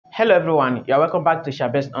Hello everyone, you are welcome back to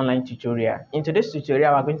Shabest online tutorial. In today's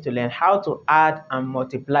tutorial, we are going to learn how to add and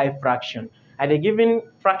multiply fraction. And the given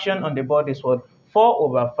fraction on the board is what?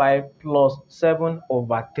 4/5 plus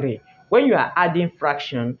 7/3. When you are adding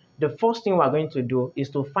fraction, the first thing we are going to do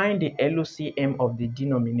is to find the LCM of the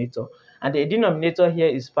denominator. And the denominator here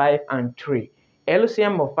is 5 and 3.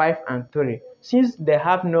 LCM of 5 and 3. Since they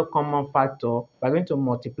have no common factor, we are going to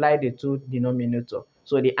multiply the two denominators.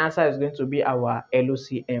 So the answer is going to be our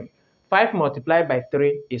LCM. 5 multiplied by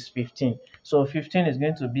 3 is 15. So 15 is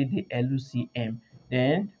going to be the LCM.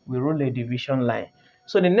 Then we roll a division line.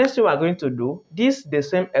 So the next thing we are going to do, this the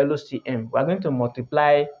same LCM. We are going to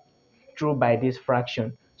multiply through by this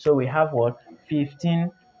fraction. So we have what?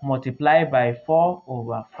 15 multiplied by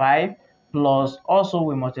 4/5 plus also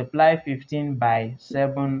we multiply 15 by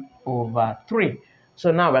 7/3.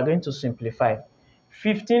 So now we're going to simplify.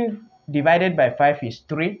 15 divided by 5 is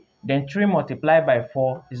 3. Then 3 multiplied by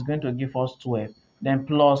 4 is going to give us 12. Then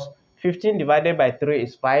plus 15 divided by 3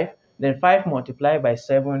 is 5. Then 5 multiplied by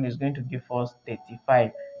 7 is going to give us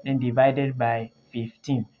 35. Then divided by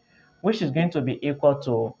 15, which is going to be equal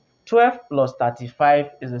to 12 plus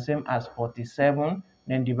 35 is the same as 47,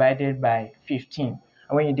 then divided by 15.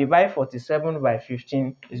 And when you divide 47 by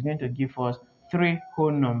 15, it's going to give us 3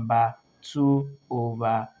 whole number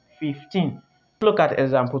 2/15. Look at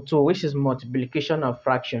example 2, which is multiplication of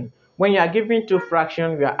fraction. When you are given two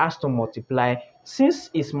fractions, you are asked to multiply. Since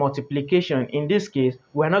it's multiplication, in this case,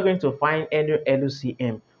 we are not going to find any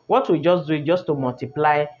LCM. What we just do is just to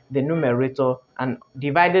multiply the numerator and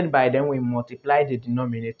divided by then we multiply the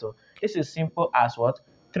denominator. This is simple as what?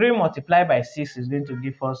 3 multiplied by 6 is going to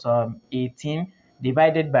give us 18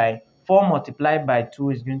 divided by 4 multiplied by 2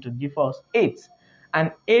 is going to give us 8.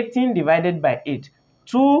 And 18 divided by 8.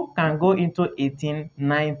 2 can go into 18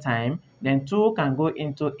 9 times, then 2 can go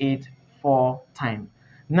into 8 4 times.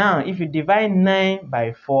 Now, if you divide 9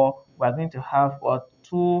 by 4, we are going to have what?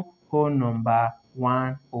 2 whole number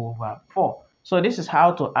 1/4. So this is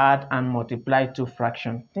how to add and multiply two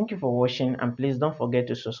fractions. Thank you for watching, and please don't forget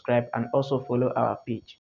to subscribe and also follow our page.